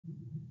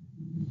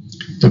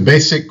The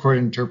Basic Court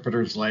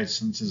Interpreter's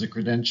License is a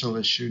credential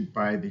issued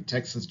by the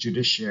Texas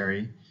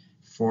Judiciary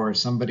for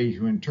somebody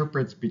who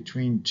interprets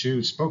between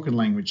two spoken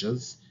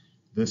languages.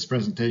 This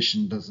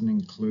presentation doesn't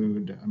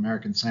include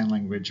American Sign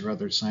Language or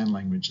other sign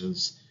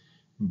languages.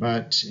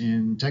 But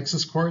in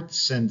Texas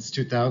courts since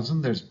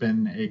 2000, there's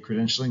been a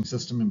credentialing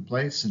system in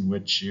place in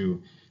which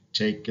you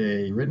take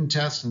a written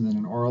test and then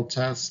an oral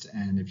test,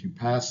 and if you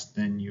pass,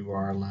 then you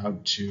are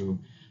allowed to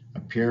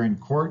appear in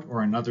court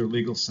or in other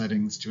legal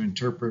settings to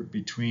interpret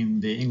between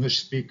the English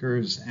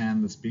speakers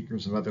and the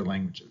speakers of other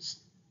languages.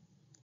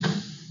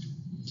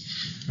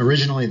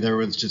 Originally, there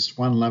was just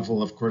one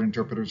level of court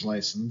interpreter's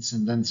license,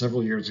 and then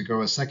several years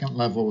ago, a second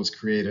level was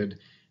created.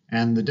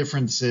 And the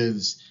difference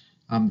is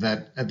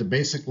that at the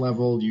basic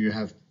level, you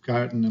have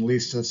gotten at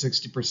least a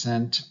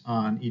 60%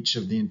 on each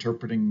of the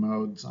interpreting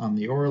modes on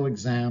the oral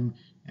exam,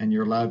 and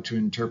you're allowed to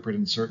interpret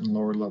in certain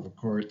lower level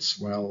courts,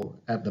 while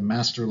at the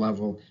master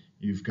level,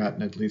 you've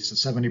gotten at least a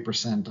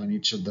 70% on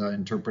each of the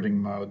interpreting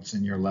modes,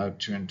 and you're allowed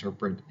to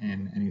interpret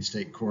in any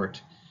state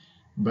court.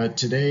 But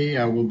today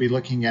we'll be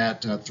looking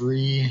at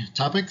three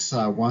topics.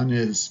 One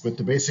is with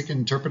the basic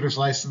interpreter's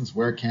license,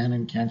 where can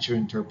and can't you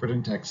interpret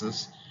in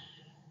Texas?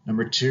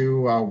 Number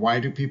two, why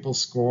do people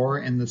score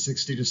in the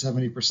 60 to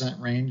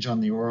 70% range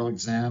on the oral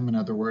exam? In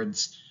other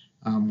words,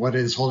 what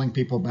is holding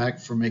people back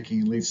from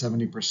making at least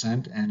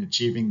 70% and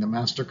achieving the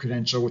master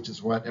credential, which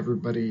is what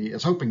everybody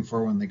is hoping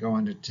for when they go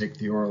in to take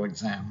the oral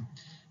exam.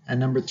 And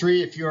number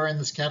three, if you are in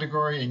this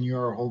category and you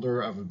are a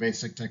holder of a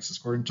basic Texas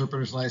Court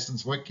Interpreter's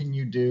License, what can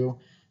you do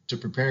to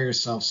prepare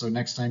yourself so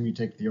next time you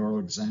take the oral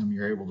exam,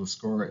 you're able to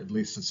score at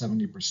least a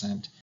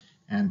 70%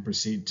 and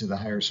proceed to the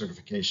higher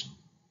certification?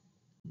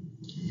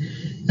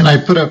 And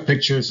I put up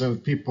pictures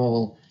of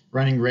people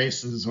running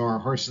races or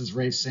horses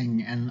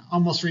racing and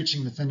almost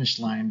reaching the finish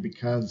line,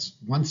 because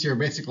once you're a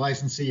basic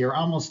licensee, you're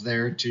almost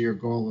there to your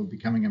goal of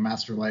becoming a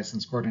master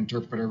licensed court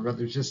interpreter, but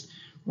there's just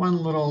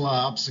one little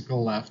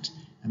obstacle left,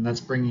 and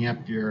that's bringing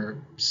up your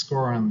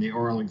score on the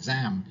oral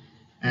exam.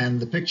 And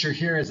the picture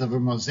here is of a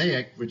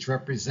mosaic, which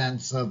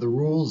represents the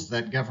rules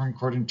that govern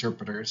court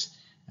interpreters.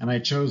 And I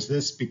chose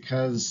this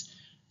because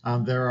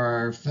there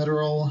are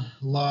federal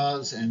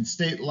laws and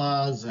state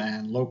laws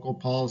and local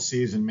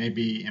policies and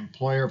maybe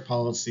employer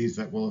policies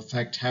that will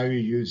affect how you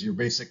use your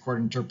basic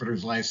court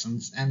interpreter's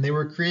license. And they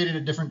were created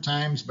at different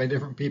times by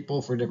different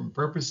people for different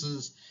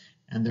purposes,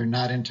 and they're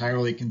not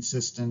entirely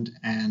consistent.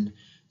 And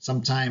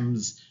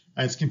sometimes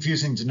it's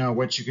confusing to know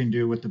what you can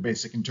do with the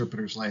basic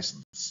interpreter's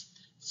license.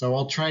 So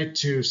I'll try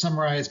to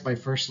summarize by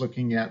first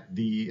looking at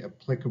the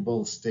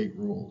applicable state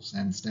rules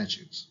and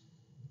statutes.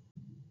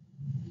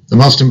 The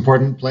most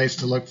important place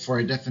to look for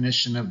a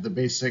definition of the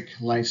basic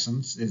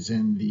license is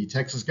in the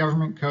Texas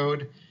Government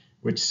Code,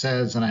 which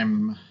says, and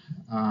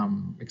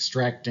I'm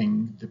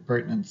extracting the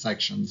pertinent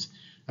sections,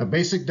 a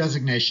basic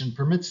designation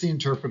permits the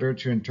interpreter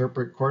to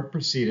interpret court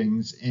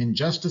proceedings in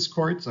justice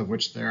courts, of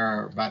which there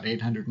are about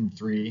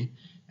 803,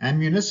 and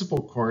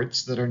municipal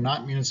courts that are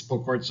not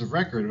municipal courts of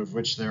record, of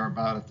which there are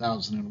about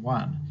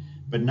 1,001,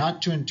 but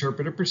not to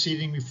interpret a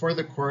proceeding before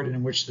the court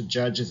in which the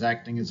judge is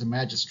acting as a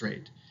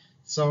magistrate.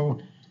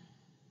 So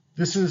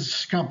this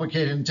is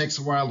complicated and takes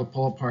a while to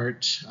pull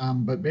apart,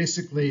 but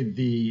basically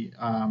the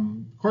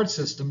court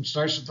system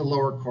starts with the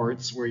lower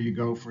courts, where you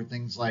go for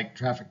things like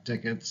traffic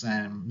tickets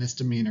and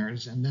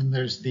misdemeanors, and then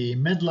there's the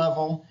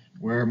mid-level,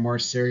 where more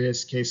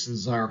serious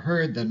cases are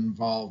heard that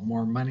involve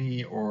more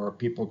money or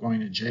people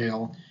going to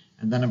jail.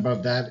 And then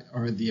above that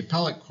are the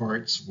appellate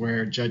courts,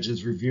 where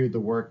judges review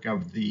the work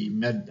of the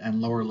mid and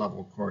lower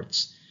level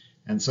courts.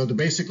 And so the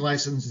basic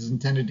license is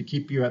intended to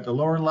keep you at the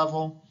lower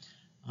level.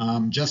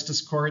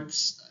 Justice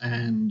courts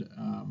and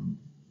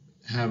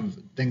have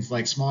things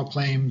like small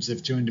claims.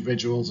 If two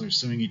individuals are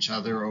suing each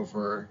other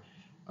over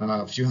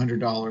a few $100s,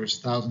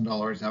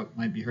 $1,000, that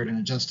might be heard in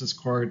a justice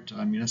court.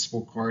 A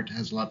municipal court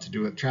has a lot to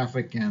do with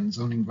traffic and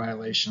zoning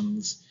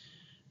violations.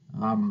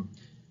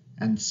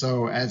 And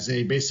so as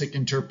a basic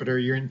interpreter,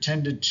 you're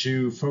intended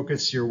to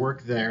focus your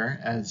work there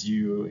as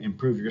you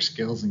improve your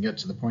skills and get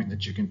to the point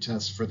that you can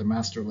test for the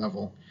master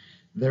level.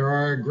 There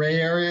are gray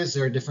areas.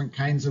 There are different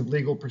kinds of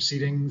legal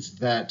proceedings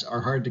that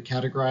are hard to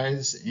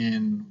categorize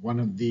in one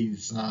of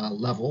these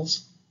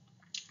levels.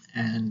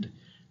 And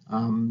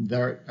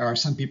there are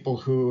some people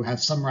who have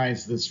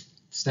summarized this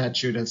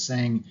statute as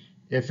saying,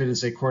 if it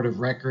is a court of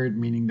record,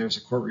 meaning there's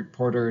a court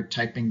reporter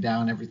typing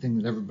down everything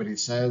that everybody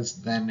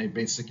says, then a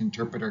basic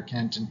interpreter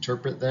can't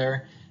interpret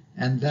there.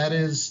 And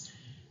that's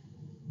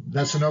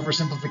an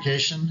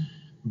oversimplification,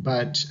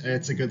 but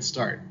it's a good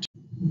start.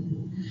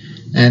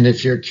 And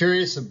if you're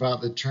curious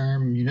about the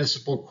term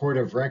municipal court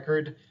of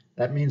record,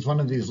 that means one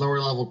of these lower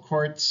level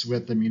courts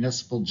with a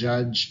municipal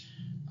judge,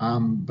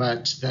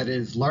 but that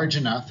is large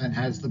enough and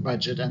has the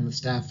budget and the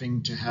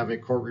staffing to have a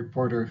court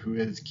reporter who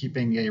is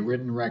keeping a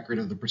written record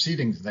of the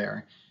proceedings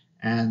there.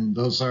 And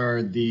those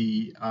are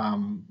the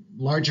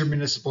larger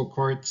municipal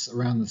courts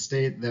around the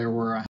state. There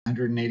were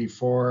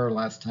 184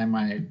 last time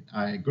I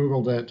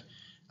Googled it,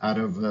 out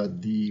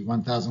of the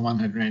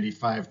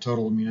 1,185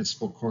 total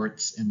municipal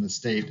courts in the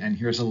state. And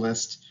here's a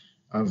list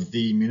of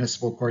the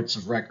municipal courts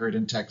of record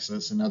in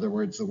Texas. In other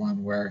words, the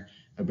one where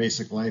a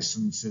basic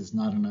license is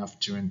not enough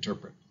to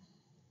interpret.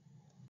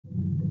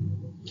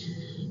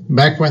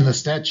 Back when the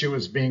statute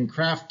was being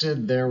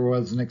crafted, there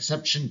was an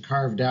exception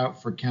carved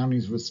out for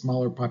counties with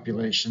smaller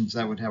populations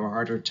that would have a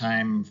harder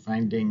time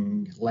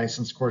finding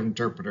licensed court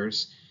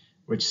interpreters,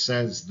 which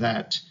says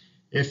that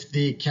if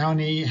the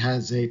county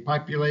has a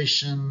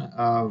population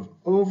of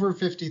over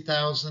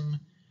 50,000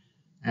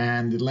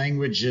 and the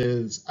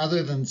languages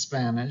other than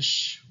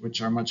Spanish,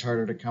 which are much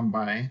harder to come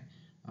by,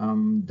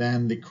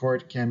 then the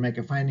court can make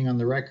a finding on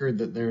the record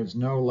that there is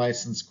no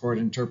licensed court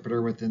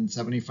interpreter within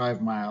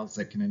 75 miles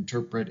that can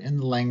interpret in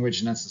the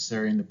language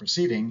necessary in the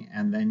proceeding,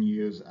 and then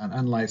use an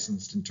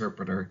unlicensed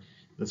interpreter.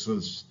 This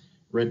was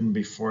written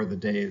before the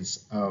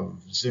days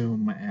of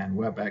Zoom and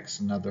WebEx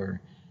and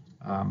other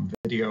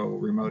video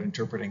remote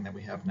interpreting that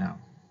we have now.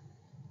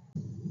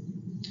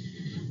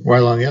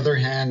 While on the other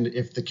hand,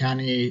 if the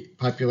county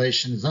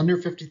population is under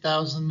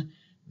 50,000,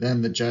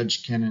 then the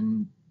judge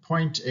can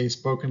appoint a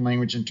spoken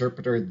language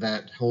interpreter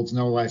that holds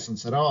no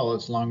license at all,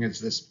 as long as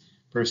this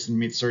person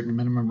meets certain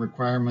minimum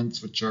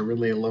requirements, which are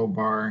really a low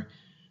bar.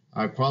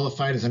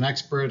 Qualified as an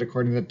expert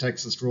according to the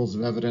Texas Rules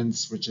of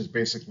Evidence, which is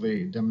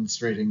basically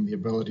demonstrating the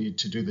ability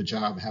to do the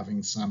job,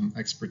 having some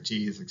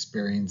expertise,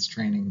 experience,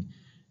 training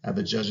at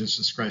the judge's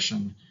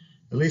discretion.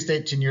 At least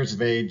 18 years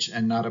of age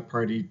and not a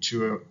party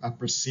to a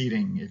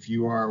proceeding. If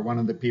you are one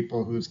of the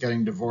people who's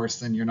getting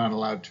divorced, then you're not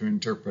allowed to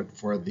interpret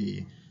for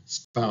the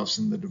spouse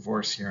in the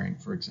divorce hearing,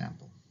 for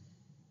example.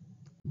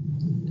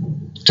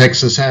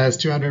 Texas has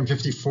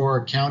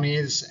 254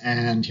 counties,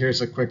 and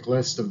here's a quick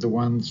list of the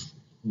ones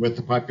with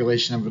a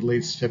population of at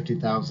least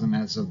 50,000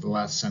 as of the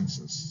last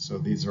census. So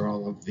these are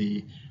all of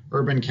the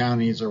urban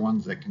counties or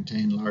ones that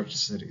contain large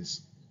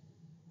cities.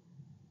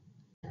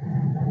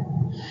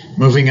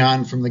 Moving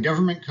on from the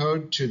government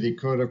code to the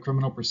Code of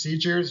Criminal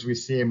Procedures, we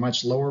see a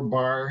much lower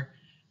bar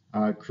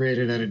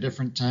created at a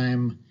different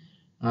time,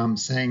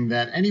 saying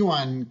that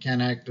anyone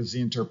can act as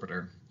the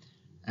interpreter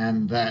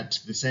and that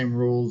the same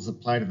rules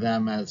apply to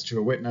them as to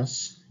a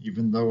witness,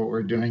 even though what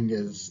we're doing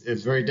is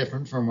very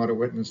different from what a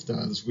witness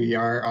does. We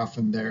are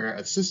often there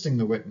assisting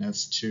the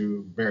witness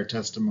to bear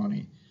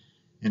testimony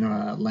in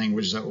a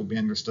language that will be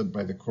understood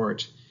by the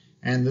court.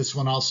 And this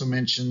one also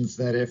mentions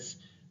that if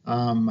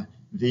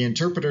the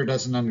interpreter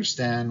doesn't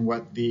understand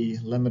what the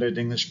limited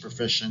English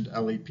proficient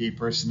LEP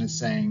person is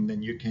saying,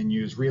 then you can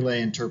use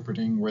relay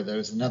interpreting, where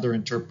there's another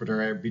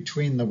interpreter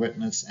between the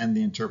witness and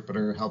the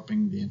interpreter,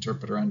 helping the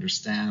interpreter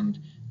understand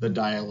the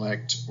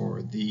dialect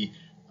or the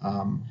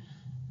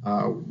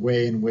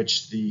way in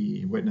which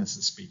the witness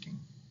is speaking.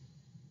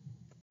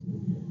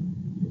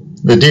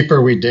 The deeper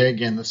we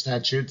dig in the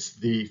statutes,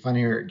 the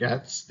funnier it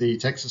gets. The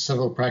Texas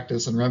Civil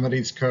Practice and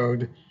Remedies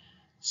Code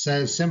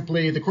says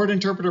simply, the court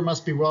interpreter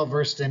must be well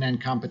versed in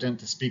and competent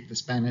to speak the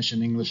Spanish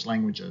and English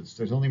languages.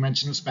 There's only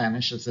mention of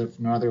Spanish, as if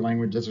no other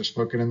languages are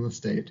spoken in the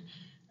state.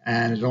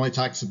 And it only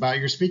talks about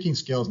your speaking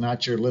skills,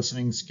 not your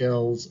listening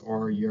skills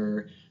or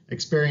your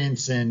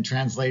experience in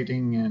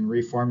translating and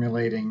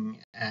reformulating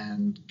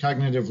and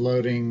cognitive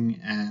loading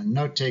and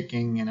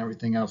note-taking and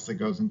everything else that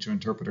goes into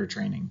interpreter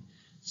training.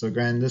 So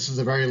again, this is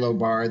a very low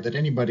bar that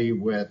anybody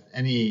with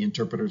any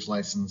interpreter's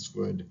license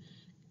would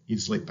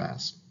easily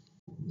pass.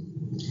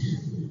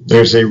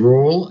 There's a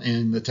rule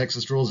in the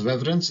Texas Rules of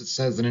Evidence. It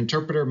says an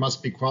interpreter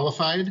must be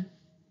qualified.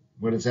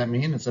 What does that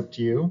mean? It's up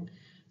to you.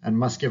 And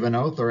must give an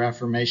oath or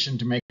affirmation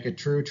to make a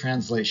true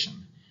translation.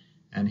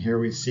 And here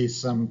we see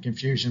some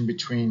confusion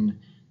between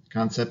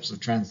concepts of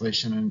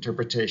translation and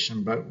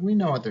interpretation, but we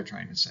know what they're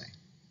trying to say.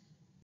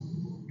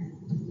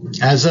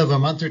 As of a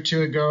month or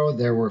two ago,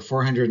 there were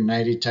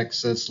 490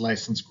 Texas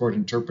licensed court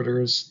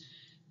interpreters.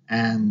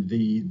 And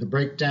the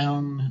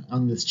breakdown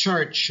on this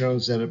chart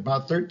shows that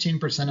about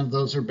 13% of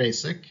those are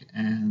basic,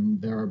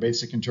 and there are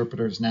basic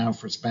interpreters now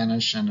for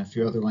Spanish and a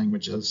few other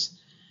languages.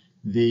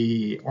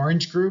 The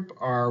orange group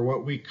are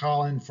what we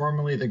call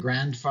informally the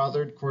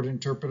grandfathered court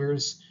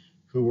interpreters,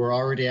 who were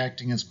already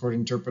acting as court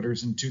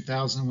interpreters in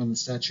 2000 when the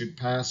statute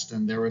passed,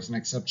 and there was an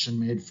exception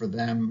made for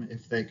them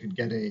if they could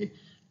get a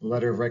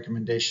letter of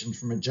recommendation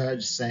from a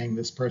judge saying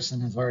this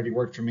person has already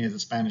worked for me as a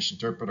Spanish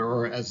interpreter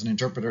or as an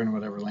interpreter in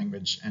whatever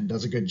language and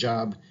does a good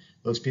job.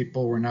 Those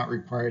people were not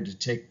required to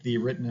take the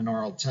written and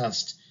oral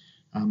test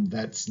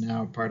that's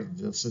now part of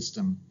the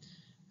system.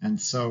 And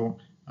so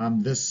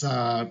this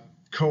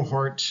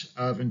cohort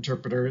of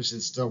interpreters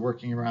is still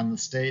working around the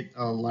state.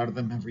 A lot of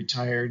them have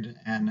retired,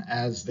 and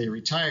as they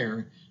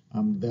retire,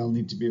 they'll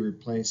need to be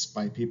replaced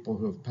by people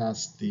who have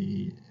passed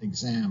the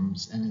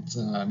exams. And it's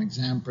an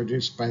exam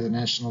produced by the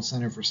National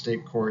Center for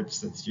State Courts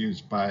that's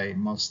used by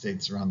most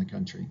states around the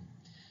country.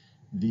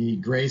 The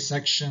gray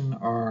section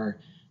are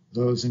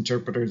those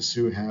interpreters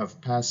who have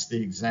passed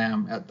the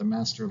exam at the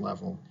master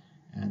level.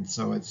 And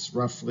so it's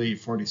roughly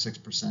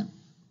 46%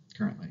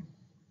 currently.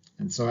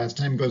 And so as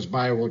time goes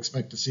by, we'll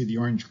expect to see the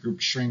orange group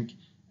shrink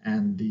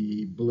and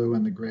the blue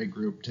and the gray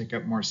group take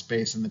up more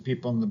space, and the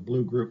people in the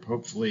blue group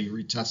hopefully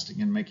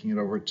retesting and making it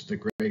over to the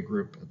gray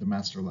group at the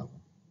master level.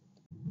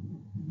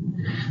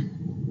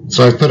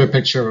 So I've put a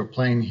picture of a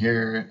plane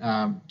here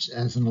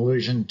as an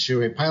allusion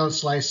to a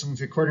pilot's license.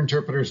 A court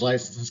interpreter's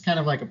license is kind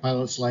of like a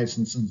pilot's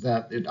license in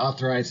that it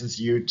authorizes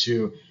you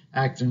to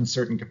act in a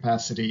certain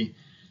capacity.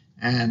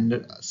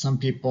 And some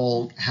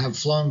people have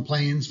flown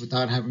planes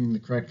without having the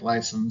correct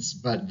license,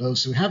 but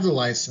those who have the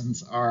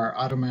license are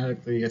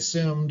automatically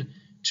assumed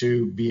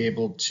to be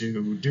able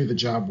to do the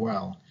job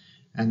well.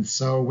 And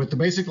so with the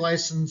basic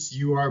license,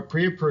 you are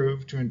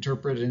pre-approved to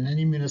interpret in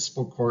any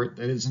municipal court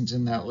that isn't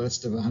in that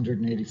list of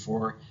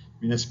 184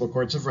 municipal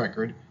courts of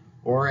record,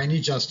 or any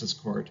justice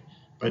court,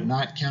 but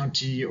not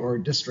county or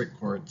district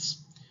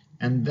courts.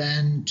 And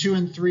then 2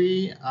 and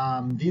 3,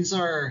 these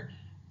are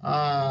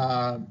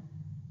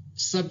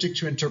subject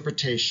to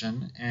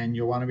interpretation, and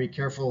you'll want to be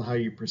careful how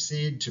you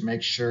proceed to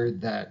make sure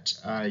that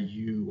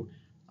you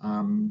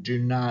do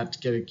not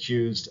get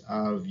accused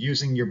of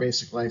using your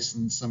basic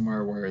license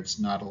somewhere where it's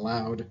not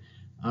allowed.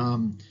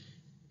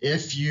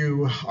 If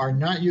you are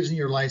not using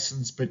your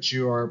license, but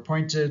you are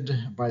appointed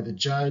by the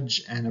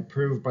judge and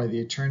approved by the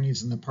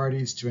attorneys and the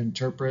parties to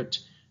interpret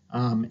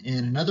in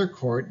another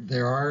court,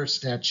 there are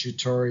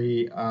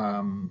statutory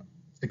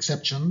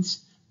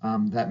exceptions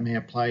that may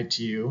apply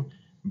to you.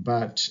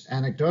 But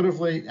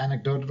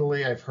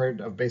anecdotally, I've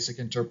heard of basic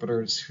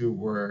interpreters who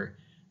were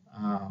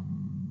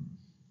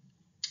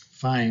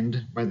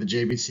fined by the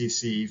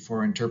JBCC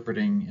for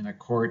interpreting in a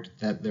court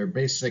that their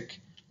basic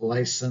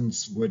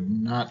license would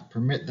not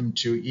permit them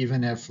to,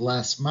 even if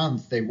last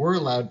month they were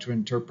allowed to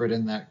interpret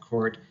in that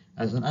court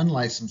as an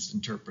unlicensed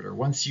interpreter.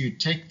 Once you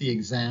take the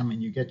exam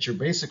and you get your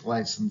basic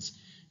license,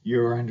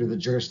 you are under the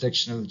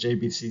jurisdiction of the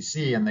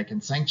JBCC and they can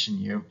sanction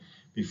you.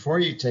 Before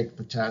you take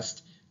the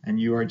test and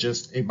you are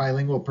just a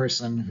bilingual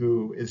person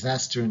who is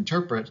asked to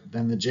interpret,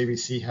 then the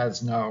JBC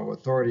has no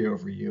authority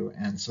over you,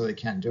 and so they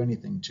can't do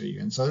anything to you.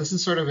 And so this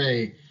is sort of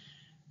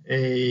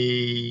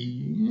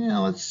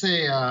let's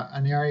say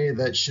an area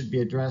that should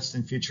be addressed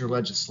in future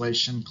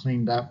legislation,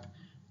 cleaned up,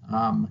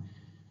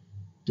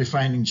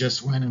 defining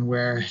just when and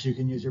where you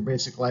can use your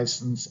basic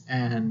license,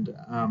 and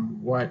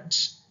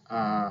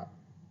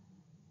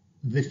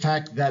the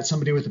fact that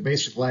somebody with a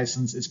basic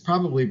license is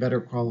probably better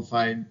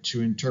qualified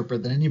to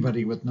interpret than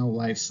anybody with no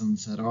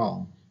license at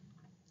all.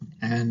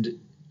 And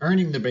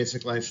earning the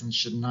basic license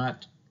should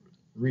not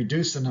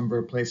reduce the number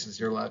of places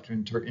you're allowed to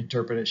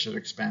interpret, it should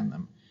expand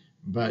them.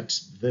 But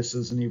this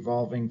is an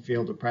evolving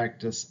field of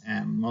practice,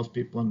 and most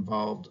people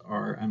involved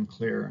are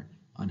unclear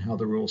on how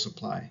the rules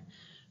apply.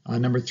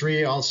 Number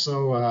 3,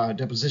 also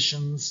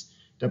depositions.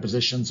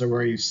 Depositions are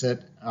where you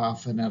sit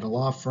often at a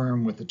law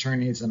firm with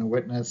attorneys and a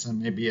witness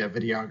and maybe a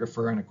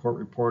videographer and a court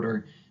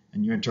reporter,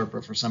 and you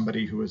interpret for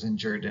somebody who was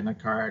injured in a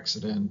car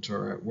accident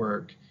or at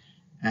work.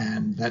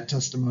 And that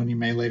testimony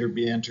may later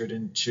be entered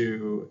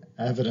into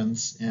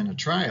evidence in a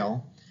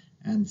trial.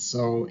 And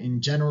so in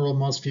general,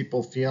 most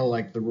people feel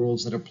like the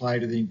rules that apply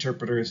to the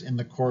interpreters in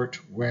the court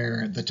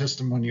where the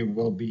testimony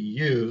will be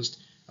used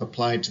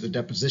apply to the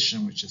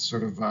deposition, which is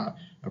sort of a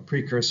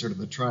precursor to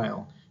the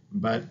trial.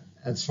 But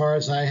as far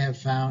as I have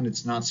found,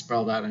 it's not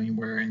spelled out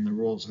anywhere in the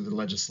rules or the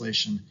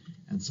legislation,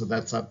 and so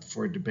that's up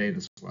for debate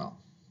as well.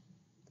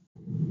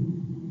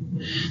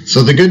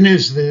 So the good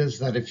news is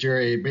that if you're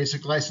a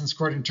basic licensed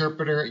court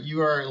interpreter,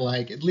 you are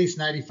like at least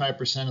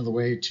 95% of the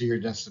way to your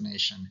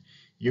destination.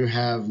 You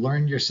have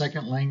learned your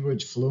second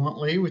language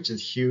fluently, which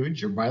is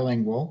huge. You're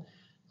bilingual.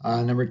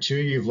 Number 2,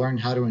 you've learned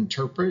how to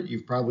interpret.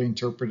 You've probably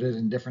interpreted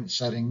in different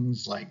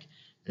settings like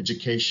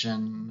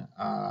education,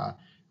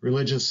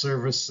 religious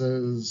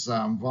services,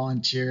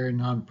 volunteer,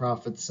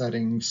 nonprofit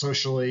settings,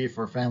 socially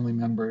for family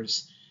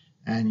members,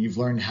 and you've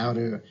learned how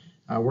to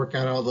work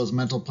out all those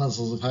mental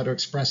puzzles of how to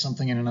express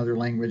something in another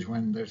language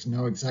when there's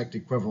no exact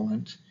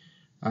equivalent.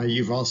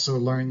 You've also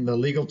learned the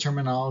legal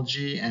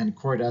terminology and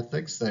court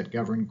ethics that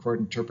govern court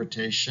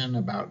interpretation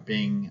about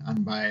being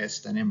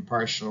unbiased and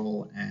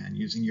impartial and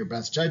using your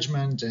best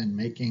judgment and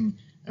making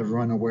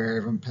everyone aware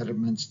of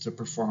impediments to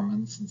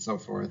performance and so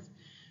forth.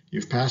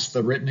 You've passed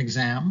the written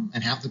exam,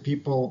 and half the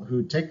people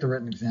who take the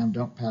written exam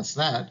don't pass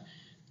that.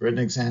 The written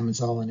exam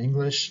is all in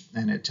English,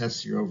 and it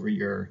tests you over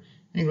your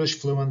English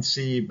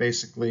fluency,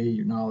 basically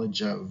your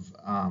knowledge of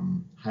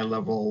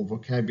high-level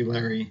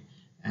vocabulary,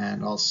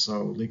 and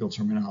also legal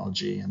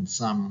terminology and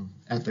some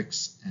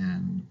ethics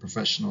and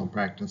professional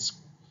practice.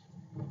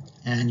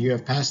 And you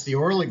have passed the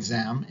oral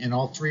exam in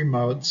all 3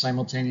 modes,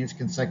 simultaneous,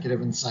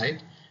 consecutive, and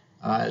sight,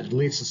 at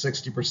least a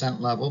 60%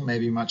 level,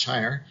 maybe much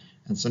higher.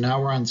 And so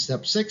now we're on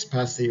step 6,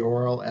 pass the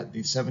oral at the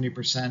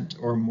 70%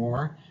 or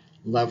more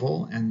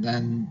level, and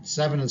then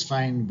 7 is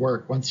find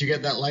work. Once you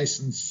get that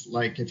license,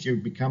 like if you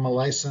become a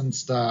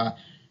licensed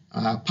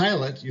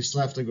pilot, you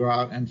still have to go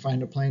out and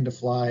find a plane to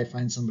fly,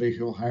 find somebody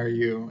who will hire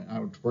you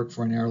to work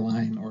for an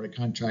airline or to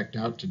contract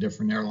out to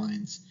different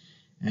airlines.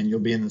 And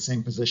you'll be in the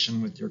same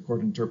position with your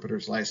court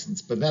interpreter's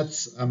license. But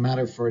that's a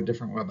matter for a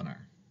different webinar.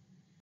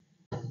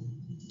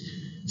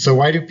 So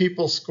why do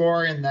people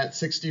score in that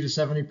 60 to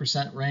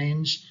 70%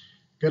 range?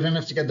 Good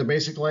enough to get the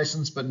basic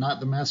license, but not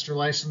the master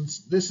license.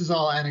 This is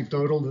all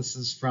anecdotal. This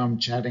is from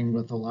chatting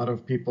with a lot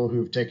of people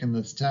who've taken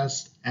this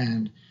test.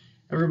 And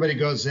everybody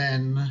goes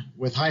in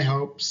with high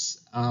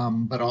hopes,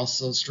 but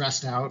also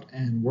stressed out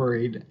and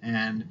worried.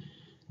 And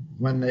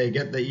when they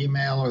get the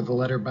email or the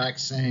letter back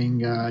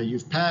saying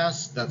you've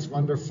passed, that's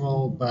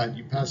wonderful, but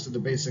you passed at the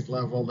basic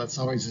level, that's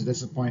always a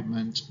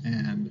disappointment.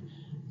 And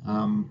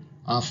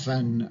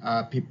often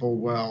people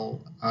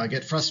will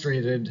get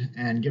frustrated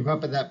and give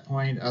up at that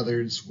point.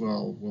 Others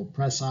will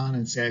press on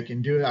and say, I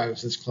can do it. I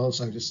was this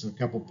close. I was just a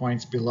couple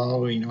points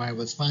below. You know, I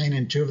was fine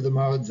in 2 of the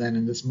modes, and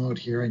in this mode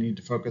here, I need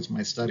to focus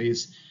my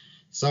studies.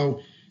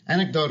 So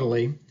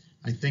anecdotally,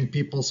 I think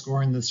people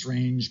score in this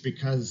range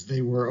because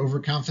they were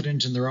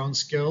overconfident in their own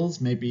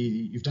skills. Maybe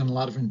you've done a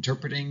lot of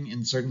interpreting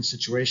in certain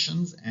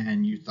situations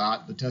and you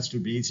thought the test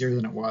would be easier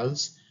than it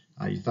was.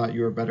 You thought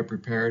you were better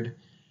prepared.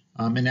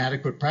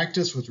 Inadequate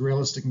practice with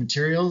realistic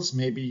materials.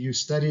 Maybe you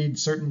studied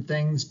certain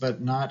things, but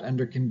not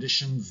under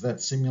conditions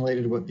that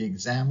simulated what the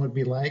exam would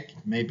be like.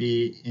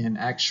 Maybe in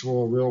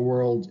actual real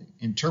world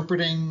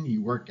interpreting,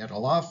 you work at a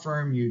law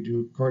firm, you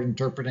do court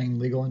interpreting,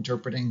 legal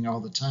interpreting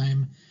all the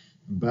time,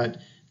 but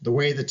the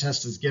way the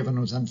test is given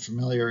was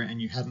unfamiliar and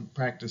you hadn't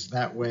practiced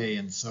that way,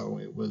 and so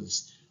it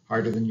was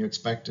harder than you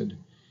expected.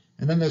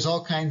 And then there's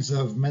all kinds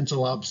of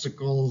mental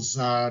obstacles,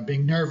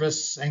 being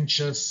nervous,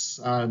 anxious,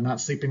 not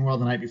sleeping well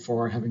the night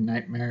before, having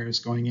nightmares,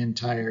 going in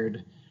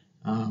tired,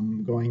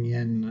 going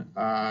in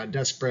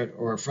desperate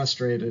or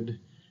frustrated.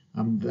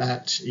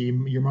 That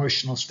your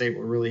emotional state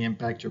will really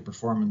impact your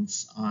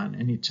performance on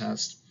any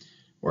test.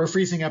 Or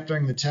freezing up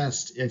during the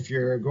test. If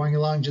you're going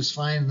along just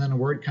fine and then a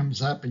word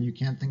comes up and you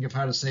can't think of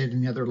how to say it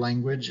in the other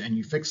language and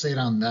you fixate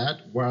on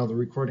that while the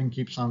recording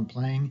keeps on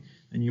playing,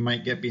 then you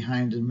might get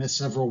behind and miss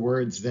several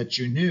words that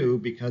you knew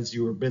because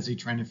you were busy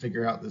trying to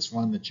figure out this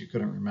one that you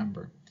couldn't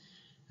remember.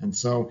 And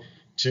so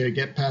to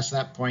get past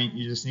that point,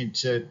 you just need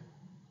to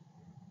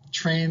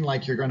train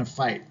like you're going to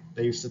fight.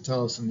 They used to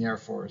tell us in the Air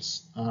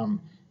Force.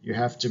 You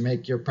have to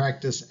make your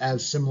practice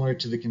as similar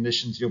to the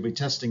conditions you'll be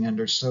testing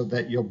under so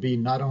that you'll be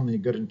not only a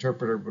good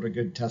interpreter, but a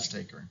good test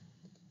taker.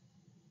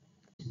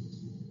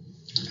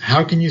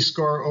 How can you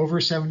score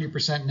over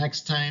 70%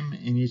 next time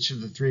in each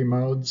of the 3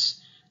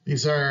 modes?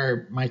 These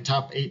are my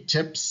top 8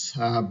 tips.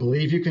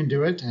 Believe you can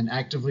do it and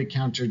actively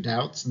counter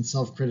doubts and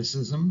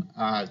self-criticism.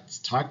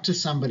 Talk to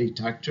somebody,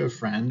 talk to a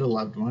friend, a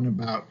loved one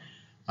about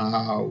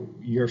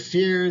your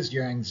fears,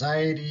 your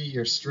anxiety,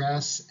 your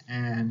stress,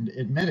 and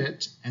admit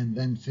it, and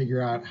then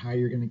figure out how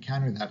you're going to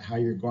counter that, how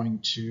you're going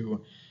to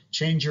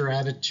change your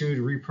attitude,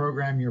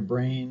 reprogram your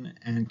brain,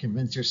 and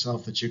convince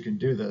yourself that you can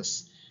do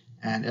this.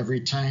 And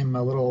every time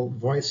a little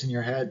voice in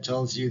your head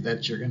tells you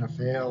that you're going to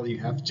fail, you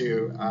have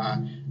to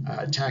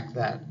attack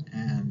that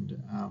and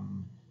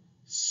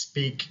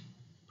speak,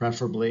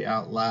 preferably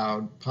out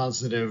loud,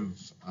 positive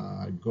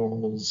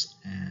goals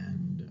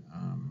and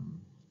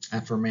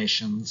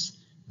affirmations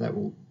that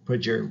will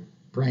put your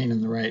brain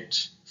in the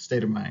right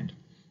state of mind.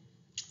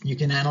 You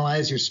can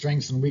analyze your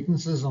strengths and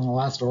weaknesses on the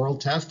last oral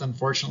test.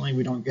 Unfortunately,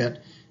 we don't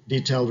get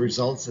detailed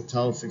results that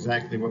tell us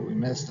exactly what we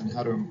missed and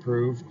how to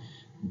improve.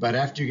 But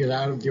after you get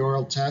out of the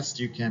oral test,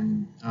 you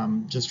can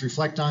just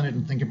reflect on it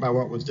and think about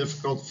what was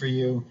difficult for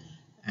you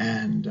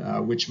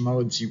and which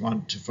modes you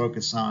want to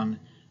focus on.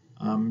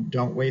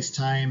 Don't waste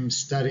time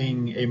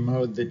studying a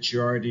mode that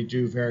you already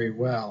do very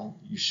well.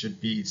 You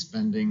should be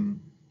spending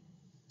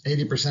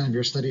 80% of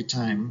your study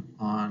time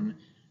on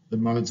the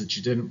modes that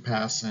you didn't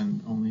pass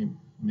and only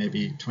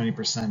maybe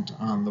 20%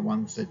 on the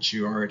ones that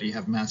you already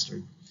have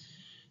mastered.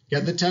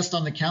 Get the test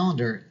on the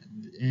calendar.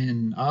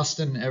 In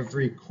Austin,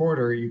 every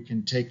quarter you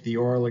can take the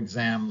oral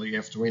exam. You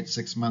have to wait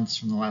 6 months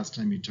from the last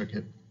time you took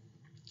it.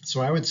 So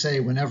I would say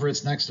whenever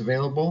it's next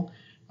available,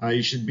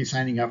 you should be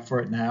signing up for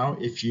it now.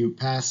 If you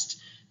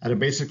passed at a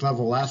basic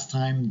level last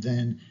time,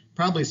 then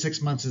probably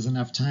 6 months is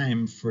enough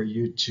time for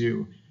you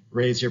to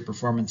raise your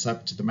performance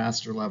up to the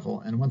master level.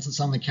 And once it's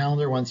on the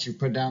calendar, once you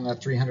put down that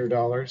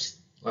 $300,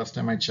 last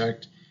time I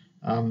checked,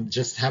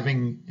 just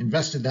having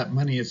invested that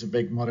money is a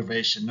big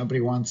motivation. Nobody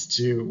wants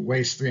to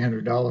waste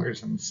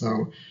 $300. And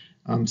so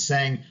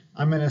saying,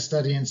 I'm going to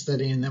study, and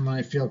then when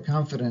I feel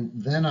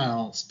confident, then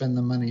I'll spend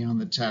the money on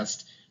the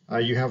test.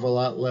 You have a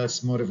lot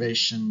less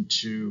motivation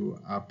to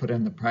put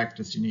in the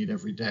practice you need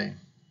every day.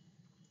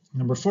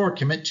 Number 4,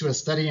 commit to a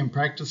study and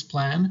practice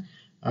plan.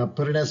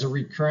 Put it as a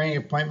recurring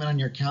appointment on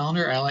your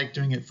calendar. I like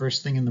doing it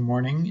first thing in the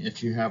morning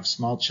if you have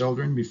small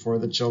children, before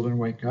the children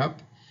wake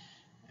up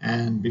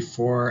and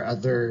before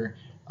other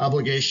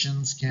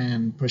obligations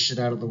can push it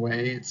out of the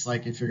way. It's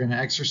like if you're going to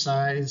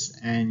exercise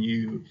and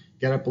you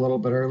get up a little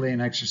bit early and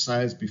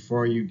exercise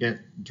before you get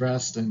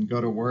dressed and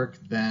go to work,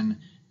 then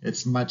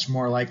it's much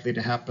more likely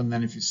to happen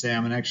than if you say,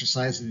 I'm going to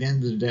exercise at the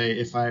end of the day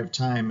if I have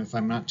time, if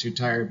I'm not too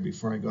tired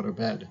before I go to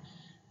bed.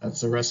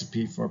 That's a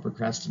recipe for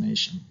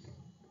procrastination.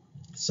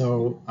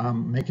 So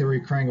make a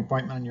recurring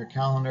appointment on your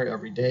calendar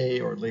every day,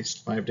 or at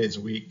least 5 days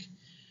a week.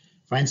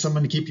 Find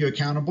someone to keep you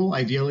accountable.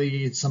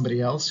 Ideally, it's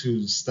somebody else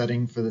who's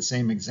studying for the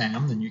same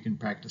exam. Then you can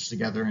practice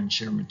together and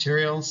share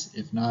materials.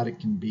 If not, it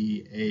can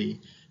be a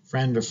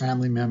friend or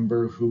family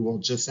member who will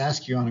just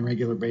ask you on a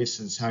regular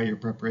basis how your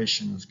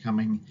preparation is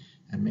coming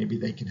and maybe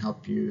they can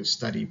help you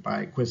study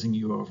by quizzing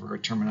you over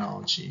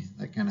terminology,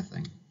 that kind of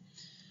thing.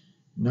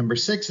 Number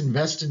 6,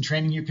 invest in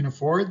training you can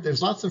afford.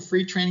 There's lots of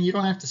free training. You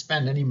don't have to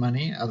spend any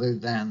money other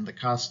than the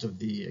cost of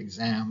the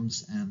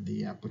exams and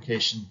the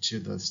application to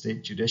the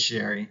state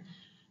judiciary.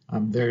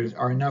 There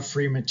are enough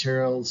free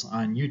materials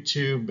on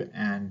YouTube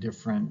and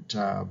different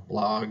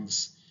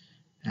blogs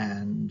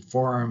and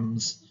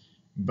forums.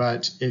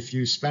 But if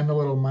you spend a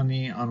little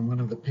money on one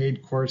of the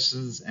paid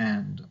courses,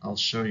 and I'll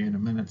show you in a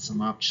minute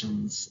some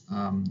options,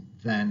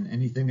 then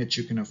anything that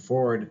you can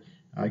afford,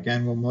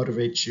 again, will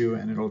motivate you,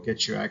 and it'll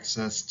get you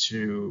access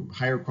to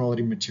higher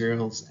quality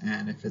materials.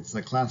 And if it's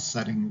a class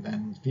setting,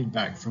 then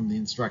feedback from the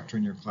instructor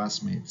and your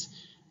classmates.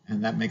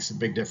 And that makes a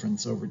big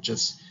difference over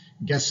just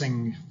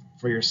guessing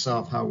for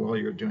yourself how well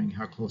you're doing,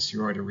 how close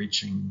you are to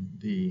reaching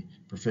the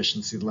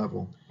proficiency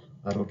level.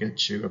 That'll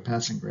get you a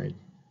passing grade.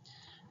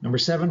 Number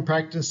 7,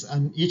 practice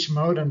on each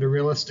mode under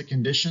realistic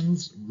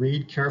conditions.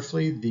 Read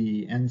carefully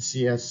the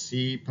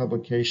NCSC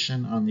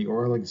publication on the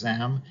oral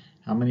exam,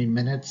 how many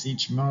minutes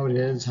each mode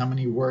is, how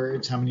many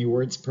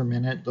words per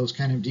minute, those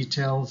kind of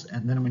details.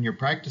 And then when you're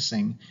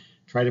practicing,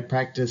 try to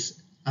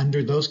practice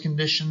under those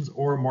conditions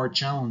or more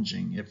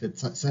challenging. If it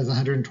says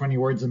 120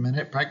 words a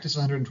minute, practice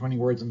 120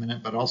 words a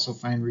minute, but also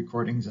find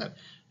recordings at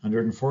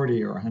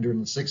 140 or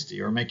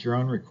 160, or make your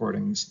own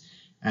recordings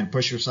and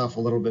push yourself a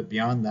little bit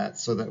beyond that,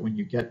 so that when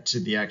you get to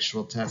the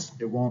actual test,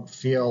 it won't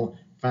feel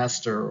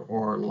faster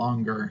or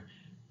longer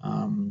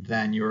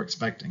than you're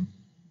expecting.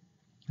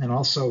 And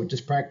also,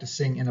 just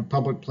practicing in a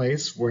public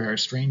place where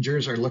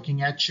strangers are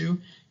looking at you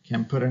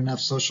can put enough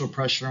social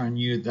pressure on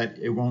you that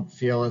it won't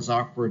feel as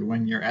awkward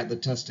when you're at the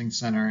testing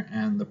center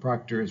and the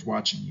proctor is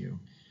watching you.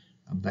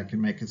 That can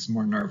make us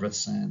more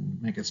nervous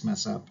and make us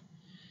mess up.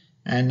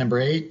 And number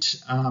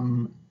 8,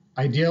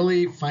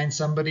 ideally, find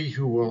somebody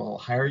who will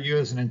hire you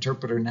as an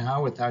interpreter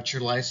now without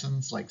your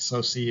license, like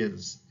SOCI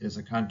is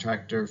a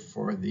contractor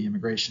for the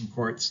immigration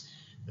courts.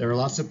 There are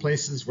lots of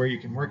places where you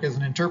can work as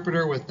an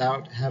interpreter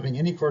without having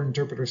any court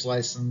interpreter's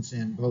license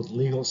in both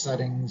legal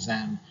settings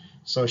and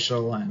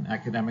social and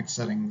academic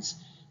settings.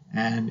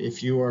 And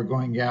if you are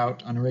going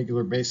out on a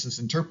regular basis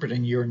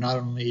interpreting, you're not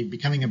only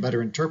becoming a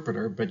better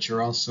interpreter, but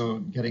you're also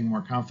getting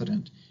more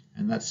confident.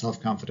 And that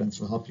self-confidence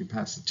will help you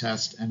pass the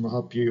test and will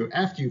help you,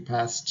 after you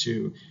pass,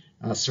 to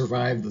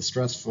survive the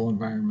stressful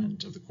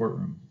environment of the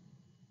courtroom.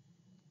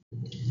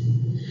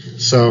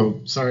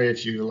 So sorry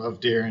if you love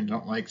deer and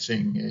don't like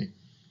seeing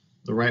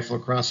the rifle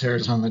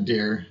crosshairs on the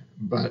deer,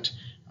 but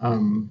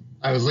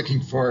I was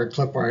looking for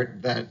clip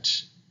art that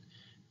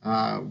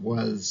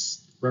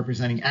was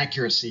representing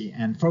accuracy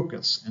and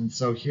focus. And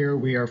so here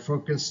we are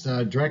focused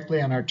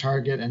directly on our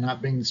target and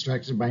not being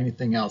distracted by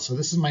anything else. So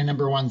this is my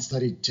number 1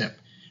 study tip.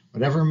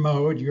 Whatever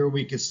mode you're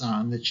weakest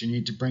on that you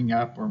need to bring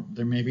up, or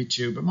there may be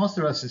 2, but most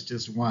of us it's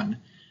just 1.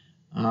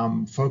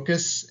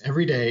 Focus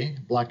every day,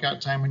 block out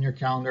time on your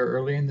calendar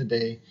early in the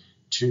day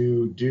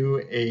to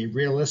do a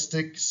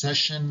realistic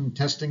session,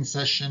 testing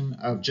session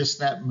of just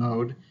that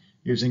mode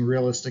using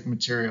realistic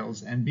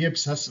materials, and be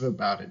obsessive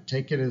about it.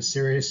 Take it as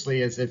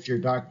seriously as if your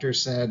doctor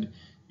said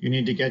you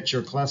need to get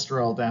your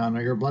cholesterol down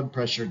or your blood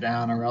pressure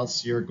down, or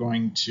else you're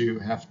going to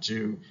have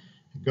to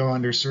go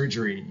under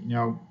surgery.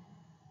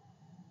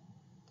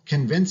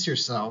 Convince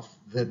yourself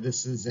that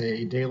this is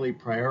a daily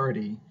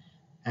priority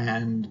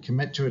and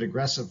commit to it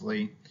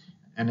aggressively.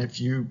 And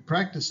if you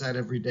practice that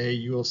every day,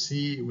 you will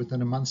see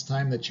within a month's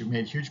time that you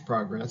made huge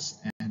progress.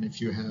 And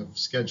if you have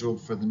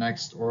scheduled for the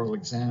next oral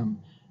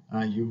exam,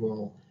 you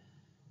will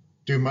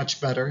do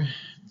much better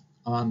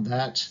on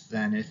that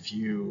than if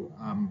you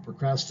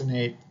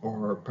procrastinate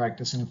or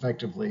practice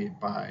ineffectively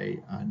by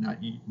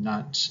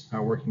not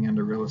working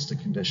under realistic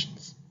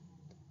conditions.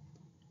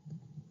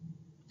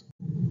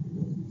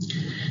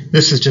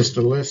 This is just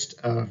a list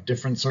of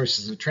different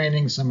sources of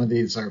training. Some of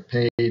these are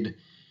paid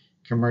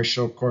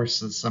commercial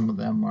courses, some of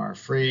them are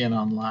free and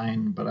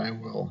online, but I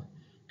will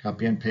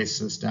copy and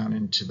paste this down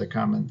into the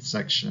comment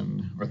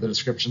section or the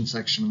description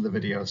section of the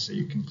video so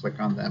you can click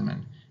on them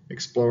and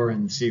explore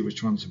and see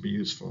which ones would be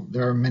useful.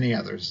 There are many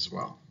others as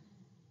well.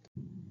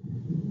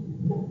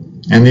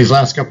 And these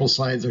last couple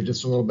slides are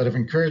just a little bit of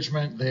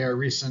encouragement. They are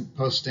recent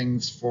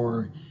postings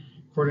for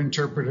court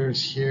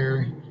interpreters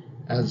here.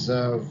 As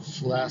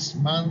of last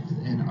month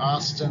in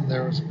Austin,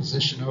 there was a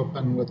position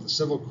open with the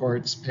civil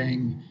courts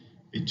paying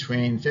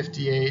between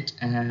 $58,000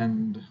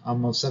 and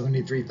almost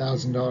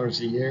 $73,000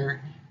 a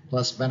year,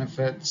 plus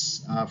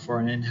benefits for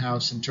an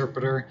in-house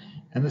interpreter.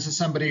 And this is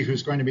somebody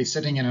who's going to be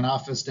sitting in an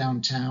office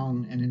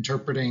downtown and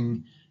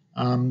interpreting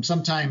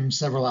sometimes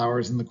several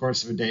hours in the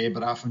course of a day,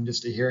 but often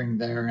just a hearing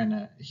there and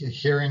a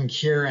hearing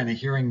here and a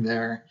hearing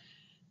there.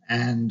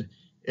 And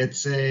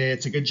it's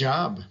a good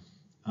job.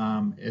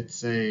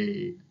 It's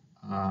a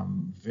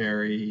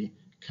very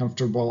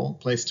comfortable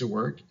place to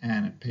work,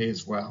 and it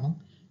pays well.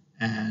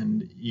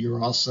 And you're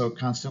also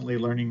constantly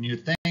learning new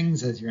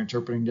things as you're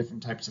interpreting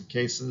different types of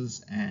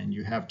cases, and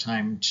you have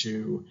time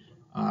to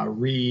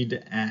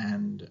read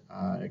and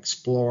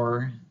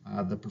explore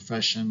the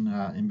profession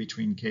in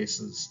between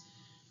cases.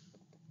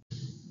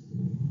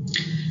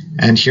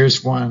 And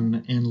here's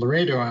one in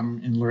Laredo.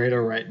 I'm in Laredo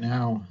right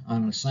now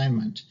on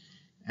assignment,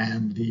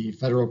 and the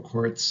federal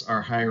courts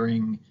are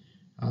hiring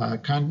a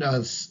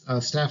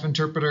staff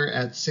interpreter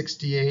at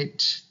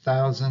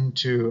 $68,000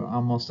 to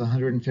almost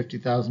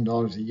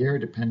 $150,000 a year,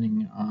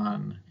 depending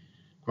on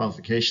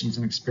qualifications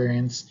and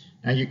experience.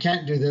 Now, you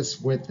can't do this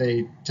with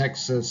a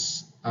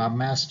Texas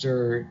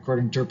Master Court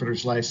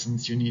Interpreter's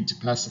license. You need to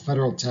pass the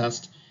federal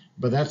test,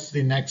 but that's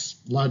the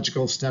next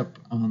logical step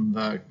on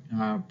the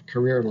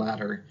career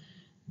ladder,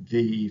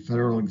 the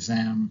federal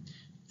exam.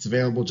 It's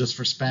available just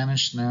for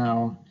Spanish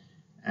now,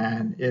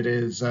 and it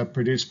is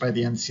produced by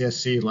the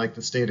NCSC like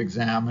the state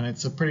exam, and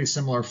it's a pretty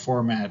similar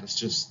format. It's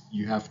just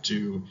you have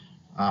to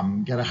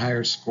get a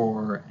higher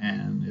score,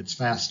 and it's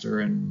faster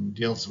and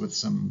deals with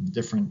some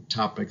different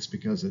topics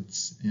because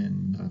it's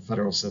in the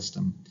federal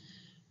system.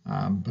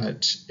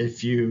 But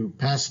if you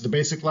pass the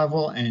basic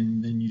level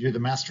and then you do the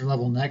master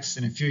level next,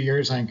 in a few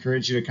years, I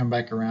encourage you to come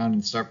back around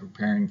and start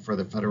preparing for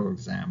the federal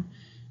exam.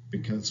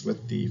 Because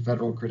with the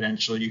federal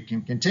credential, you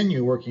can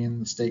continue working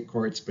in the state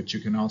courts, but you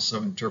can also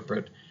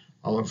interpret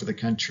all over the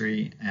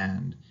country,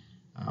 and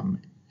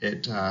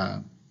it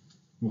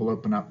will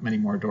open up many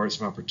more doors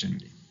of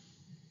opportunity.